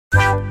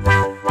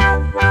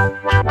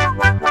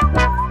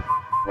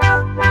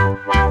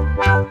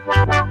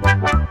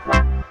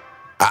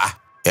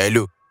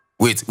Hello.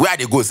 Wait, where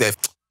they go, sef?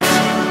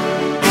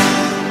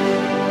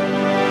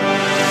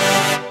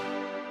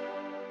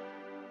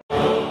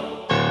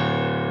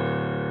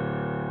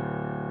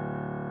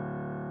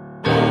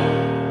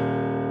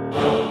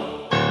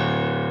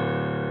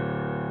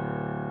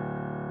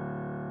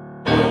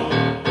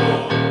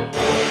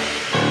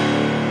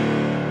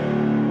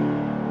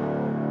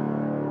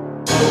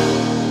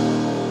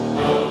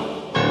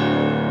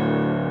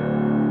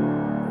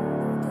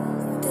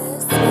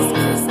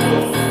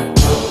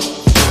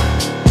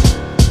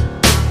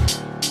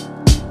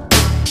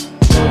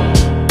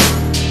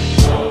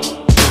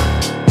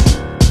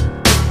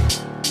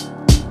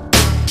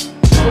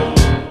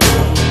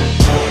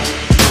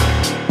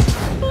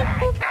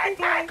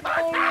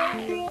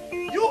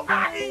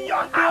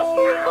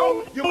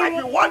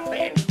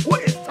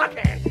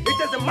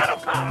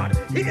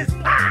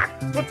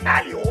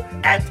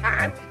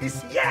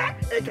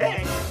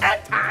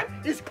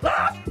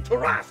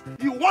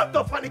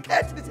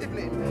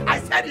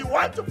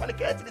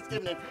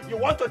 You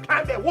want to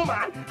climb a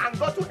woman and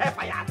go to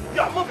hellfire.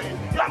 You are moving.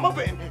 You are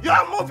moving. You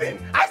are moving.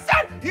 I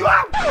said you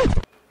are.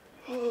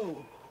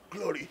 Oh,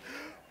 glory.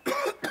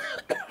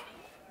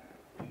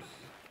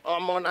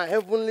 I'm on a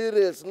heavenly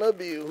race, not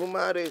be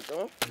human race,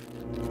 huh?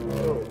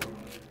 Oh,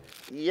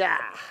 yeah.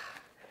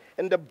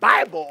 In the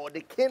Bible,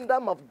 the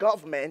kingdom of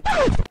government.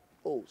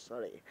 Oh,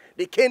 sorry.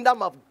 The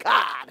kingdom of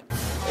God.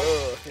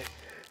 Oh,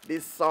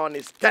 this song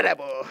is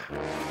terrible.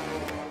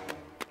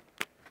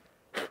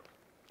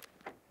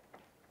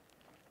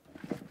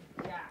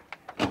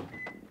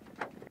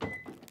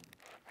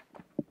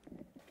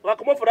 Well,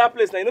 come on for that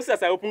place now. You know,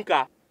 since I open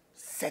car.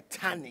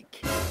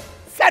 Satanic.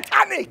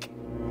 Satanic!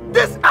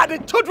 These are the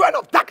children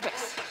of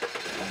darkness.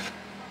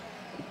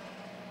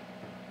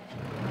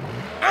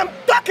 I'm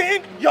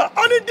talking, you're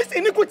owning this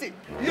iniquity.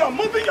 You're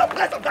moving your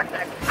place of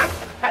darkness.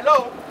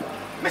 Hello?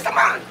 Mr.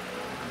 Man,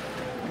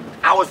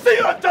 I will see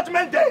you on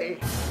Judgment Day.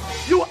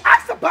 You will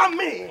ask about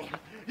me.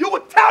 You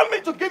will tell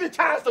me to give you a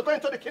chance to go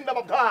into the kingdom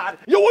of God.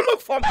 You will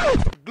look for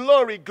me.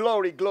 Glory,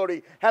 glory,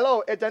 glory.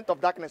 Hello, agent of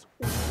darkness.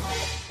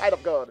 Light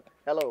of God.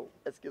 Hello,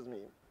 excuse me.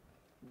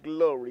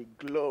 Glory,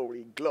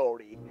 glory,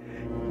 glory.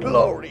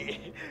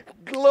 Glory,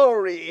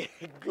 glory,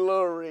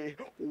 glory.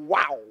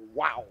 Wow,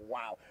 wow,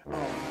 wow.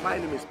 My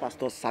name is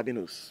Pastor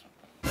Sabinus.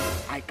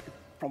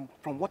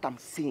 From what I'm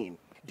seeing,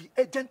 the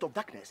agent of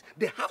darkness,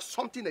 they have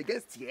something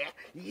against here,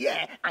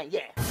 yeah, and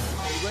yeah.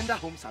 They render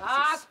home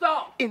services.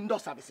 Indoor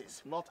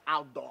services, not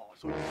outdoor.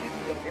 So you give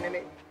me your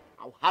penny,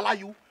 I'll holler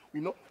you,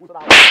 you know, with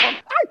our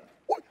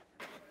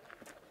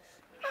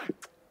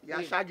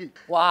yeah, Shaggi.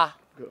 Wow.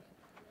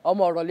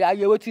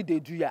 What they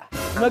do ya?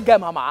 No get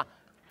mama.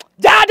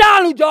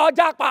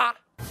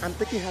 I'm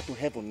taking her to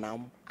heaven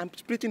now. I'm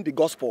spreading the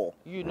gospel.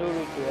 You know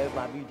road to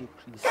heaven, be the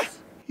priest.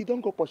 You don't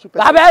go pursue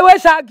person.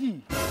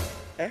 Shaggi.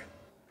 Eh?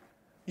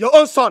 Your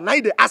own son, now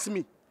they ask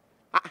me.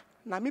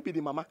 Now me be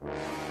the mama.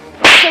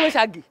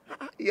 Shaggi.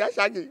 Yeah,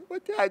 Shaggi.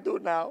 What do I do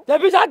now? They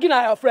be Shaggi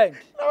now your friend.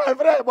 No, my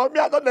friend, but me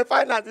I got the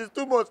finance. It's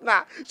 2 months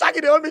now. Shaggi,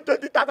 they owe me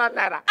 20,000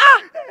 naira.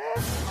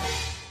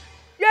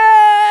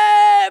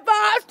 Yeah,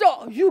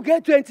 Pastor, you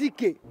get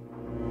 20K.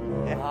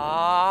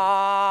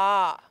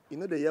 You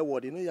know the year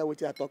word, you know you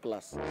what I talk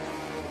class.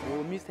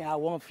 Oh, Mr. I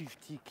want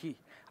 50K.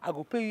 I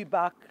go pay you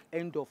back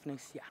end of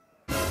next year.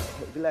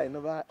 I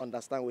never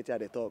understand what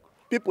they talk.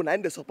 People now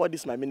they support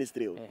this my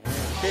ministry.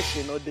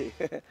 She no dey.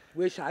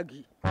 Where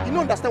Shaggi? You don't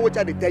understand what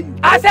they tell you.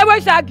 I say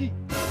where Shaggi?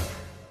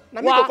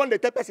 Now me go come the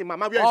tell person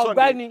mama where your son.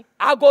 Benny,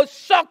 I go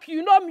shock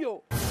you, know me.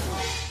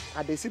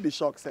 And they see the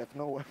shock self.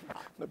 No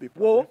be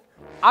problem.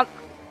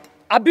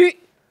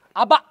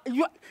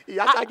 You.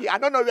 Yeah, Shaggi, I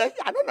don't know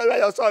where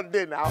your son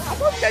is now. I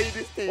don't tell you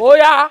this thing. Oh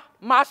yeah,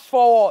 march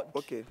forward.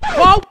 Okay.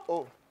 Go.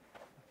 Oh.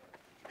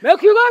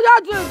 Make you go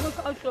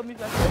that show me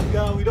that.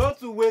 Yeah, we don't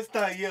to waste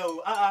time here.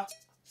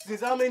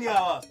 Since how many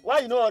hours? Why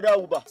you know other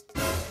Uber?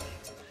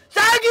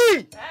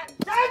 Shaggi!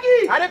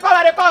 Shaggi! I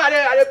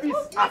dey peace.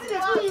 What did they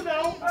do you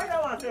now?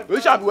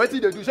 We shall be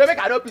waiting to do. Say make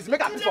I no peace, make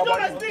I peace for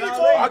body.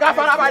 Oga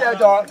fara by the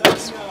door.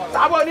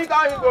 Saboni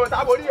can you go?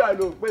 Saboni you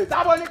know. Wait,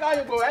 Saboni can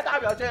you go? Enter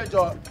your change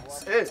job.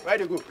 Hey, where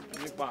they go?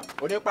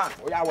 Onipan.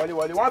 Oya wole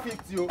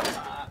 150 o.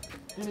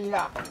 Kini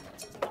ya?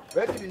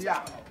 Where kini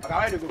ya? Oga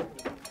where they go?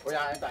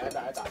 Oya enter.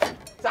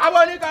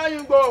 Saboni can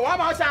you go? One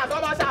more chance.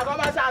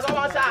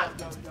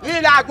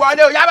 Ila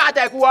agwole o, ya ba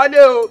teku wole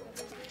o.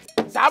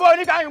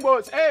 Saboni can you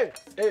go? Hey,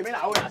 me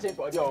na own say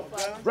for you.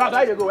 Broda,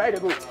 where they go? Where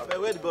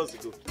the boss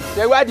go?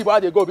 Say where the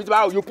boss they go?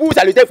 You pull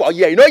salute for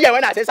here. You know here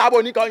when I say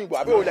Saboni can you go?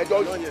 Abi o let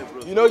go.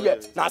 You know here.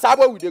 Na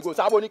Sabo we dey go.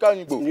 Saboni can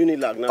you go? You need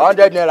like now.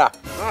 100 naira.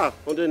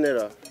 100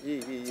 naira.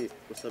 Yeah.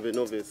 For 7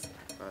 novice.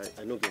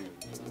 I no get money.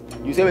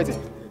 You say wetin? I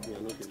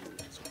no get money.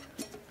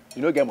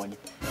 You no get money.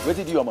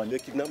 Wetin do your money? They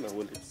kidnap my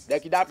wallet. They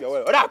kidnap your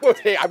wallet. Oda ko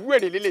say abi wey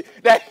dey lele.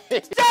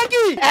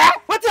 Shaggi!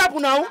 What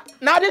happen now?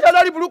 Now this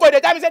olori buruko dey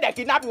tell me say they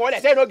kidnap your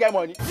wallet. Say you no get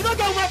money. You don't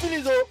get woman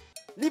feelings, oh.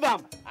 Leave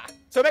am.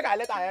 So make I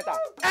let her enter.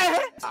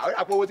 Àwọn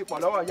àpò owó ti pọ̀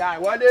lọ́wọ́ ìyá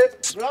ẹ̀ wọlé.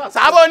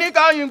 Sábò ní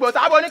kan yìnbó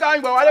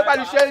wọlé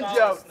pẹ̀lú change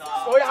ẹ̀.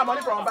 Ó yá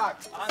money from back.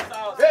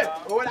 Hey,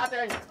 owó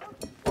látẹ̀yìn.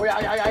 Ó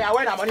yá,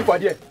 where na money for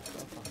there?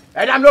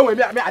 Damn no way,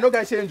 me I no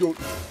get change o.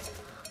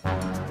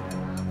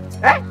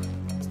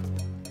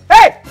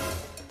 Hey!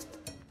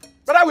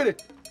 Brother Willie,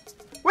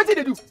 what did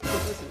they do?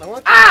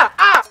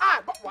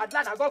 What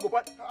land I go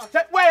but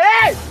wait,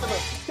 hey!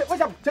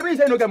 What's up? Tell me you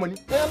say no get money.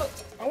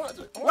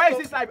 Why is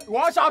this like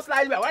one shop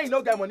slide why you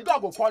no get money?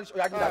 Don't go punch.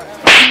 Bro.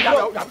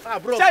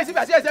 Say you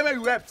say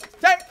you rep.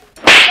 Say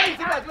you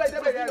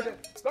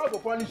don't go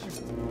punish you.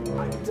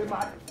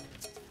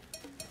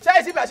 Say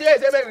you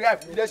say you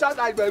rep. The shop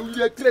slide we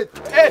dey create.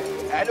 Hey,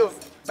 hello.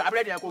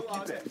 Babre dey go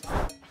keep it.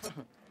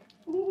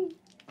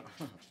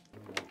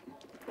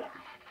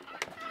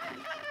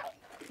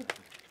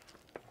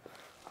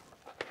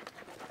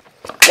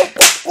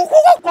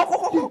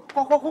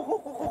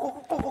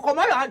 Come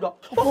on, your hand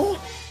up.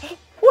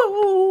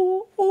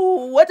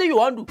 What do you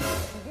want to do?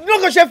 You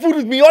don't go share food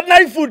with me,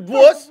 ordinary food,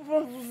 boss.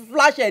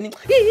 Flash any.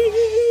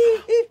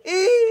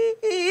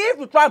 If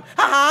you try,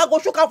 go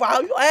shook out for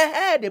how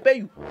they pay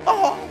you.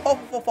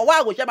 For why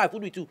I go share my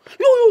food with you?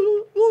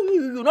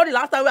 You know the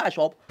last time where I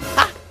shop?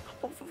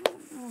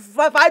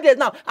 5 days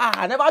now.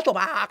 I never shop.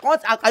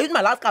 I use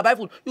my last car buy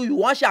food. You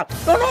want share?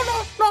 No.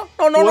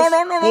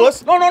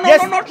 Boss,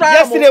 No. Try.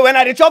 Yesterday when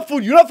I chop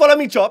food, you don't follow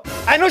me chop.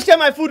 I no share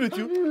my food with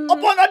you.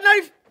 Upon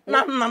ordinary.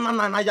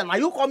 Nah.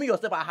 You call me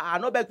yourself. I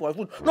no beg for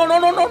food. No.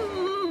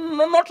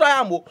 Try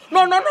ammo.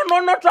 No.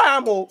 Try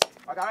ammo.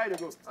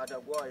 Okay,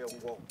 where you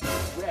go?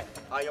 Where?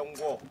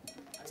 Ayongwo.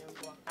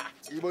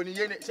 Ibo ni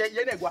yene. Say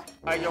yene gwa.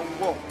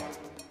 Ayongwo.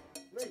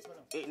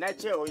 Na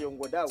che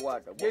oyongwo da wa.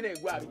 Yene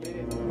gwa.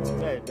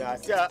 Da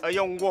say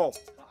oyongwo.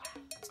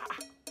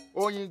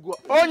 Oyingbo.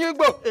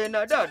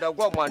 Na da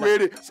gwa man.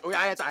 Wait. So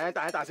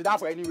enter. Sit down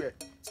for anywhere.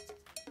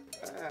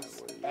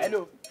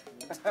 Hello.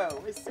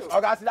 Okay,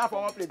 sit down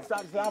for one place.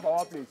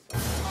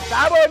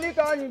 Sabo ni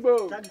kan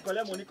yingbo.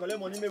 Collect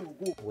money, make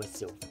we go.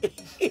 What's up?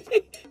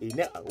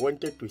 I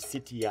wanted to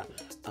sit here.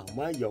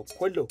 Am your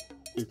color?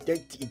 If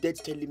that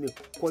telling me,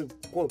 come.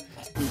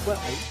 Before I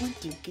even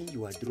thinking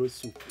you are draw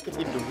soup. The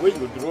way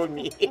you draw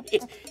me.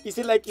 It's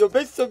like your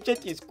best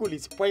subject in school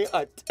is fine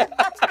art.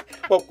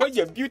 But when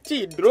your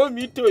beauty draw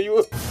me to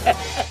you.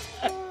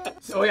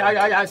 Oh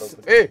yeah.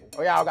 Hey,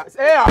 Oga.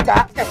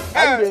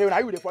 Now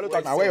you dey follow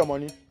talk now. Where your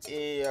money?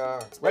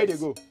 Where they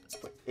go?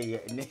 They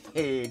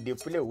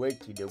play where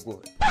they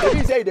go.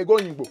 Maybe say they go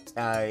Yingbo.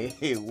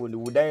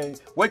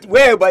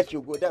 Where about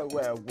you go? That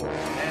where I go.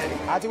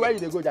 Ati where you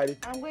dey go, Daddy?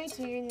 I'm going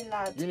to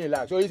Unilag.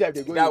 Unilag. So you say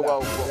they go That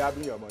Unilag. They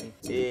bring your money.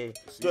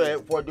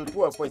 So for the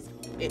two of us,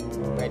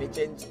 where they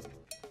change?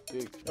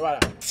 So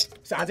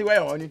Auntie, where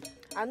your money?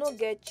 I don't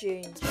get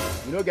change.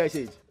 You no get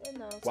change?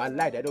 No. One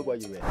lie, they don't go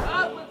you where.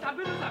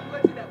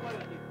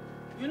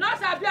 You not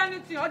sabi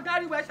anything.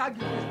 Ordinary way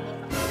Shaggi.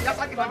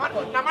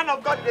 The man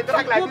of God, they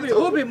talk like this.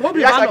 Who be man?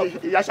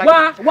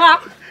 Wah.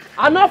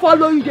 I not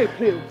follow you dey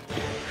play.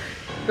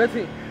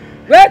 Waiting.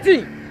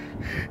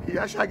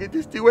 Shaggi,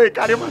 this the way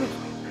carry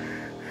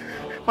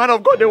man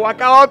of God, they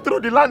walk out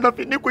through the land of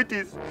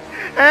iniquities.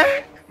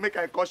 Make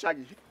I call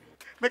Shaggi.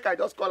 Make I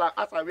just call her,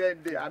 ask her where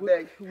they are. I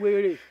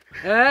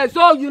beg.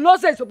 So you know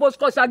say you supposed to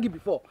call Shaggi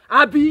before.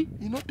 Abi?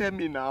 You not tell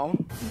me now.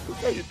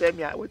 You tell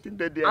me I waiting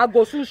there. I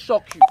go soon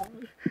shock you.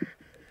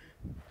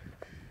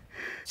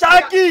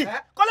 Shaggi!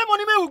 Collect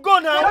money, may we go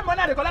now. Collect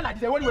money, they collect like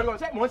this. When we go,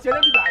 say, "Mon, say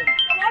let me buy."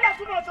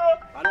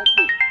 I don't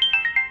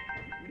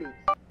play.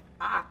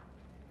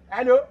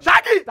 Hello,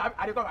 Shaggi.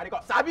 I dey come.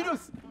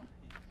 Sabinus.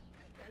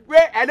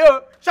 Wait,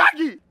 hello,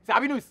 Shaggi.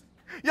 Sabinus.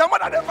 Your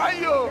mother dey find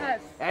you.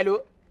 Yes.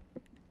 Hello.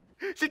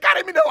 She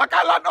carry me the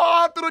waka land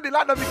all through the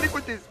land of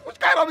iniquities. Which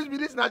kind of rubbish be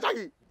this now,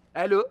 Shaggi?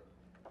 Hello.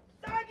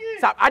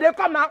 Shaggi. I dey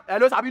come now.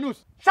 Hello,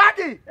 Sabinus.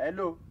 Shaggi.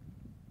 Hello.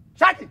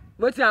 Shaggi.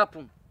 Wetin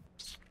happen?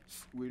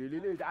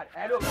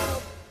 Hello.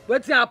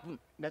 Wetin happen?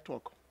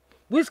 Network.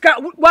 Which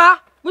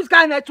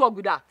kind network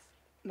be that?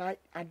 Now,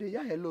 I dey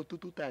hear hello two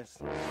times.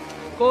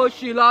 Go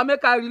Sheila,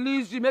 make I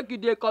release you, make you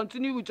dey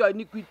continue with your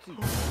iniquity.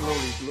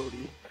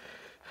 Glory.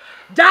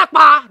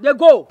 Japa, they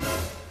go.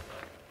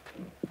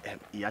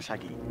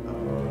 Shaggi,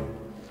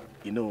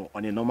 you know,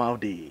 on a normal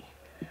day,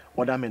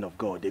 other men of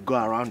God, they go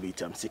around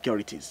with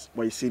securities.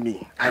 But you see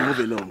me, I move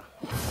alone.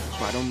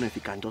 So I don't know if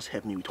you can just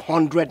help me with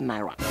 100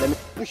 naira. Let me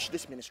push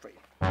this ministry.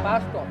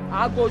 Pastor,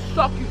 I go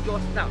shock you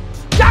just now.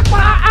 Japa,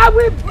 I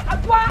will.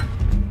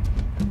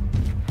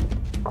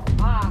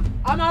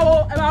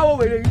 I'm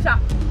waiting.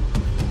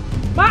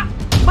 Ma,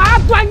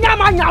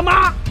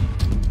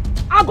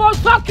 I go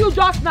shock you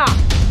just now.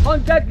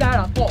 100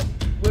 naira for.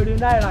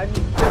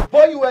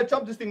 Boy, you will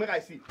chop this thing, make I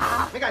see.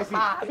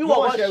 You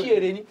want to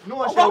share any? No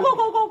one share.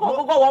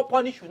 Go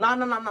punish you.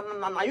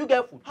 Nah, you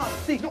get food.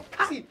 See.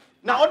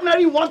 Now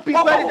ordinary one piece.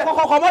 Come on,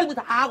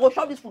 I go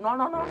shop this food. No,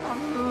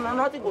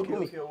 nothing go do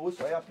me. Okay,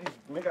 please,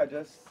 make I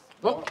just.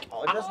 Stop.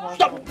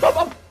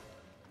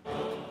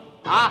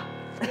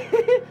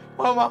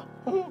 Mama,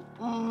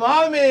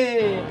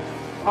 mommy.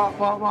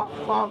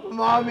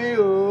 Mommy,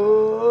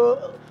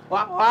 oh.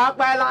 What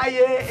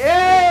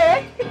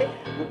Hey!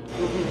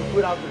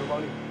 Good afternoon,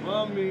 mommy.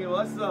 Mommy,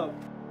 what's up?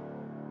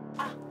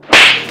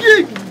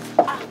 Hey,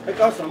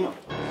 customer.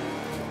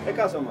 Hey,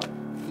 customer.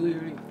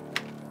 Really?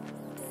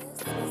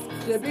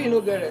 Shebi, you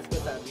no get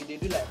respect and they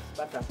do like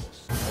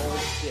Spartacus.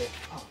 Oh, yeah.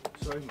 Oh,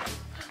 sorry, man.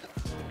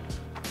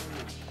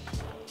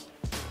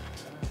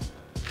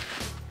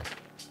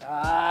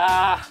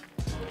 Ah.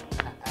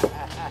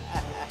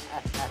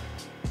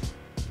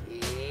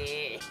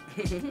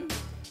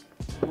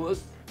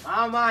 Boss.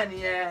 Man,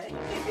 yeah.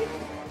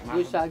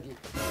 Go Shaggi.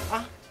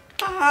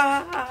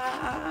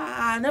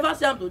 I never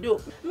see him today.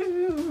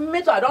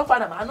 Me too, I don't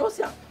find him. I no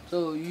see him.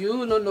 So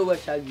you don't know where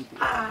Shaggi is?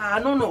 I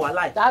don't know what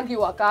like. Shaggi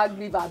waka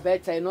leave her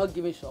better, not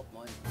give me shop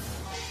money.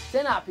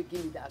 Say na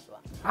pikin with that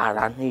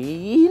one.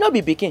 He no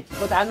be pikin.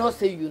 But I know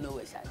say you know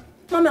where Shaggi is.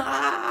 Mama,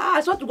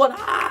 I swear to God,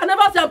 I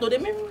never see him today.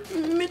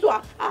 Me too.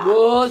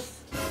 Boss.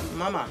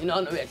 Mama. You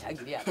don't know where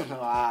Shaggi is.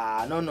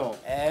 No.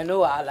 No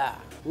wahala.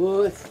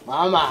 Boss.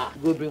 Mama.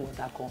 Go bring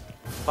water come.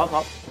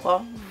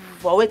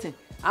 For waiting.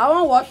 I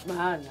won't wash my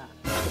hand now.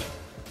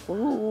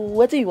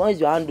 What you want is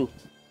your hand do?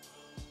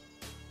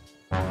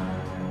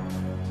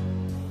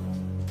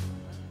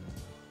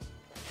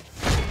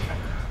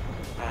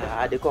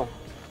 They come.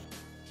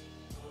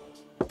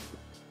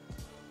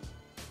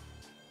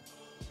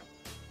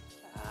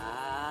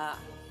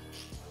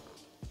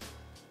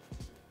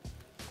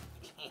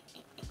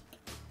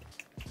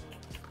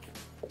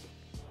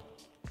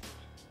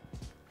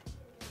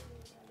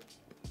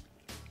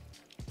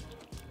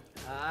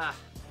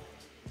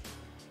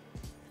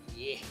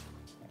 Yeah.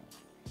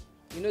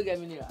 You know get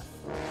mineral.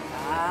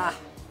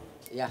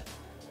 Yeah.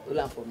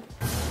 Hoodlum for me.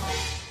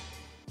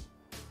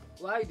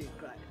 Why you dey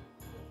cry?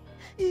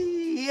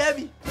 Hear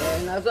me.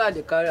 That's why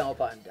they carry up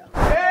and down.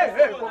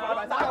 Hey,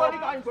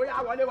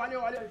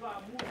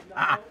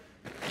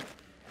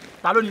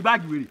 Talo ni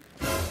bag wèrè.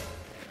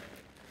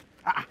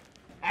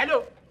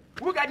 Hello.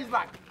 Who get this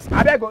bag?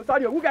 Abeg,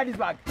 sorry, who get this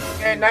bag?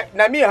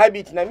 Na me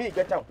habit, na me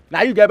get am.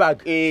 Na you get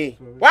bag? Eh.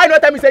 Why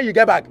not tell me say you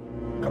get bag?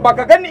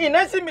 Baka gani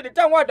ina see me the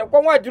time wa da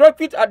kon wa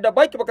drop it at the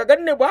bike baka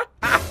gani ne ba?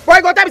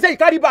 Why go tell me say you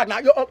carry bag now?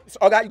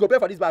 Oga, you go pay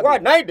for this bag.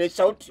 What now they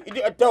shout?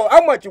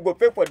 How much you go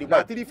pay for the Na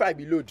bag? 35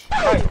 be load.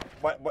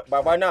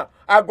 Baba na,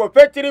 I go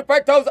pay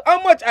 35,000.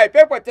 How much I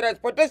pay for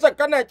transportation?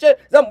 Can I say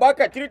zan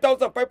baka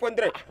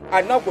 3,500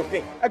 and now go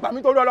pay? Ẹ gbà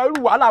mí torí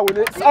Ọlọ́run wàhálà wo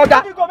le.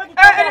 Oga,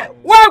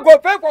 why go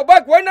pay for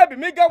bag when I be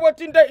me get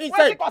what in there wetin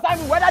inside? concern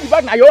me whether the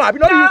bag na your own abi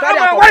no be you carry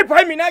am? Why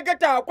for me na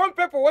get am? I come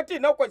pay for what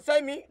in now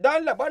concern me.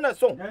 Dan labana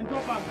song.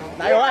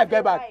 Na your wife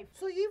get bag.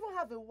 So you even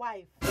have a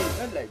wife?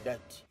 Not like that.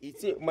 You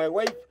see, my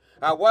wife,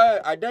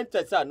 I don't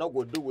say I not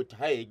go do with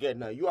her again.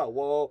 Now you are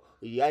war.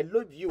 I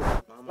love you.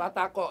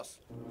 Spartacus.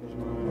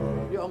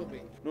 You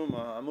hungry? No,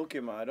 ma, I'm okay,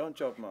 ma. I don't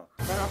chop, ma.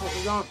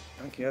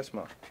 Thank you, yes,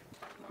 ma.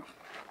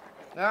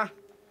 Yeah.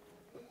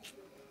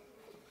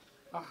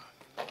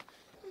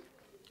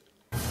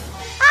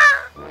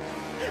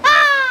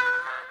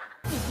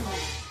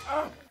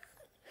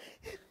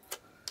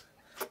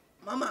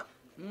 Mama.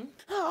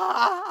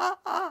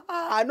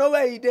 I know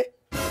where he dey.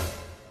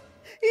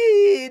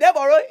 He dey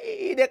borrow,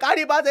 he dey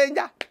carry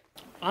passenger.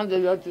 And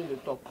the other thing they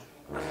talk.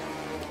 I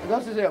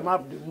just say your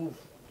map they move.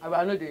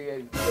 I know they hear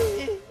you.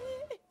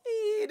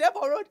 He dey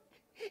borrow,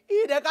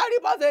 he dey carry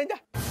passenger.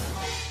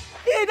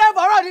 He dey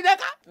borrow, he dey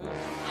carry.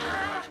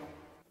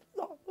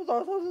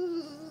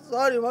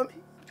 Sorry, mommy.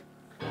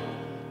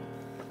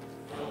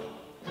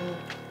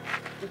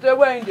 You say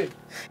where in there?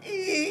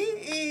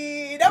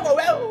 He dey go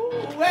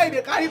where he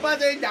dey carry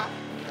passenger.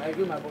 I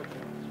do my body.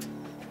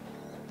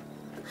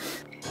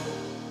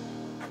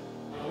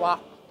 Wow.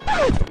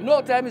 You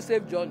know, tell me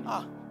safe journey.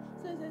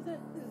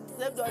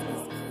 Safe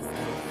journey.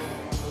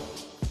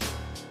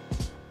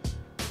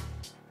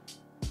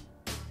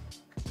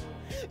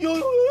 You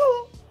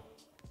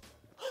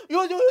see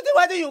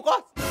what you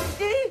got?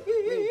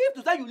 If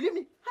to say you leave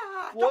me,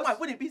 chop my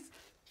food in peace.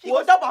 You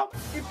go chop am.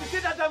 If you see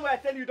that time where I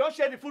tell you don't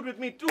share the food with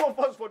me, two of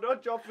us for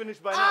don't chop finish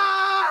by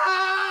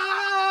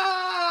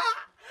now.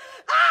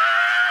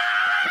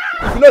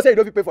 If you know say you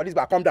don't fit pay for this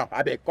bag, come down.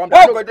 Abeg, come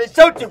down. Oh, but they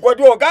shouting. Go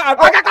do oga. I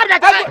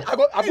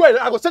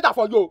go set that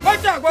for you.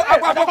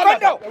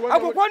 I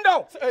go come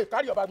down. Hey,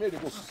 carry your bag, make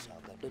it go.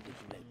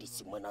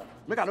 This man,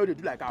 Make I know they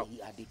do like how.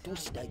 I dey do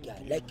that guy.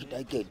 I like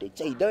that guy. They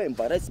say that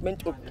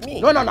embarrassment of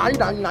me. No, now you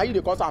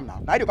dey cause am now.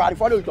 Now you dey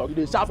follow you talk. You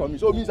dey shout for me.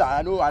 So means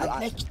I know. I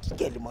like the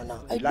girl, man.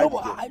 I love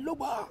her.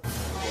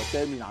 But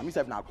tell me now,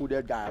 myself na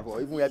coded guy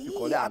for even help you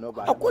collect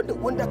another. I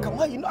wonder, come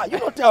on, you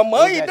know tell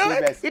man, you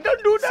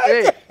don't do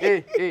that.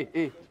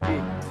 Hey.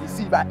 You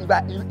see, if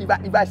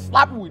I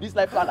slap you with this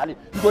life plan, you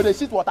go to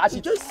shit water. She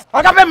just.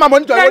 I can't pay my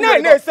money to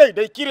you. No, say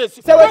they curious.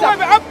 Say what?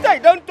 After I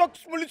don't talk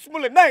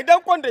small. Now I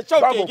don't want to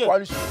shout again.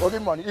 Okay,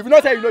 money. If you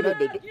don't say you know they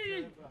do.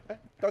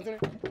 Continue.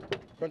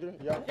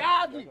 Yeah.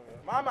 Shaggi.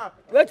 Mama.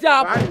 What's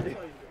happen?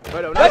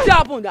 What's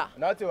happen there?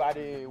 Nothing. I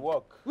dey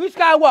work. Which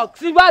kind of work?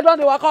 See why don't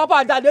they work up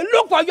and down? They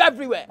look for you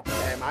everywhere.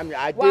 Mommy,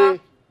 I Wow. dey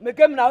Make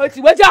him now. Wait,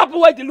 what happen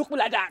when they look me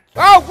like that?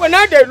 Oh, when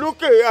they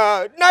look,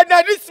 now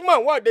this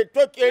man what they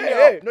talk anyhow.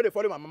 Hey, no, they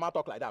follow my mama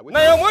talk like that.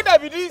 Now your mother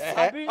be this.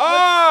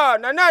 Ah,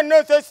 now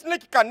no say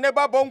snake can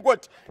never born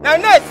goat. Now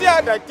see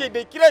how that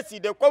they crazy,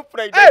 they come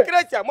friend, they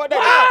crazy your mother.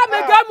 Ah,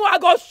 make him, I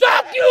go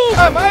shock you.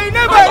 I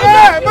never.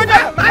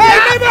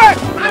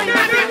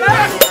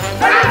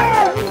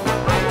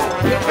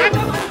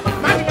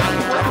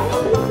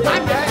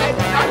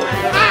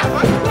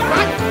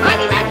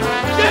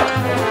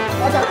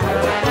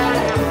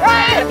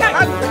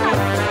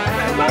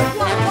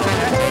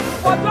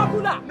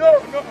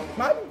 No,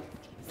 mommy.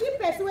 See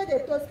person where they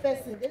toast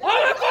person. Oh,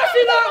 my God,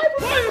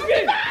 what you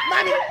mean?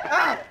 Mommy.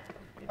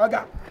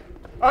 Oga.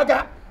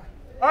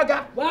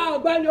 Wow,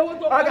 Ben, you want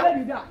to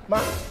Oga. Ma.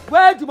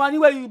 Where the money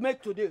where you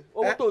make today?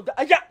 Oh,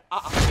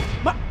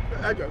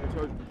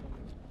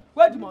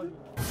 where the money?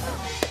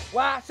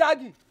 Wow,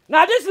 Shaggy.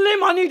 Now this little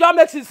money don't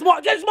make it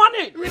small. This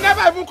money. We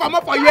never even come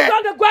up for You years.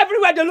 don't go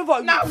everywhere they look for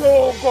you. Now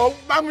go.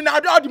 Mommy, now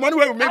all the money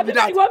where we make with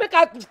that. You want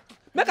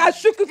make I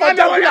shoot you for You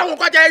jugular.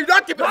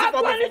 don't keep it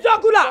for Money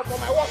jugular.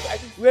 my work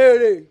like this.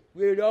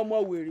 Were,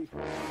 omo were.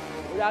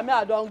 Oya me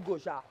I don't go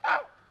sha.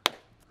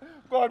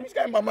 God, which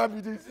kind of mama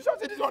be this? You should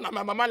say this one and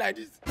my mama like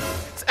this.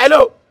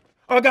 Hello,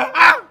 Oga.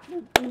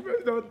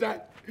 Don't die.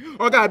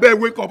 Oga, I better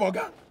wake up,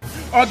 Oga.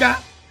 Oga,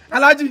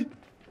 Alaji.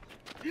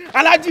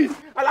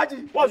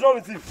 What's wrong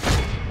with him?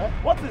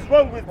 What is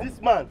wrong with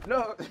this man?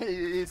 No,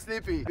 he's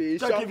sleepy.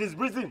 Check if he's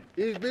breathing.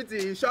 He's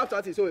breathing. He's shocked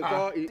at it, so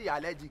he's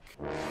allergic.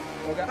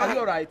 Okay, are you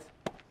alright?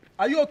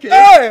 Are you okay?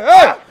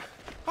 Hey!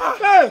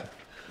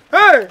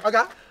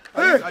 Oga,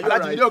 are you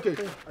alright? You okay?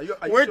 Are you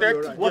Where sure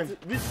you're that alright?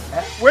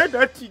 Where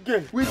that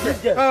again? Which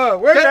girl?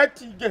 Where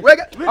that again?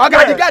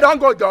 Oga, the guy don't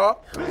go door.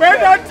 Where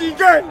that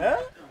again?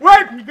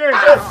 Where again?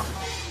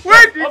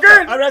 Where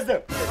again? Arrest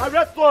them.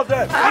 Arrest two of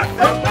them.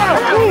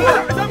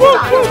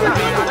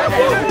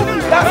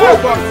 That's my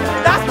boss.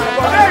 That's my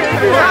boss.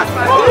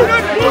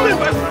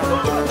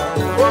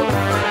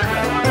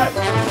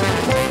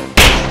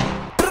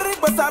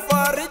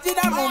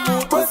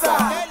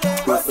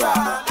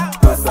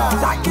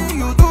 Shaggi,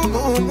 you do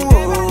mumu,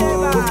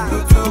 you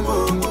do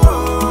mumu,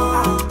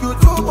 you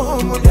do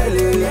mumu,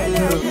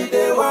 you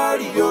dey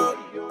worry yo.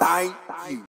 Thank you.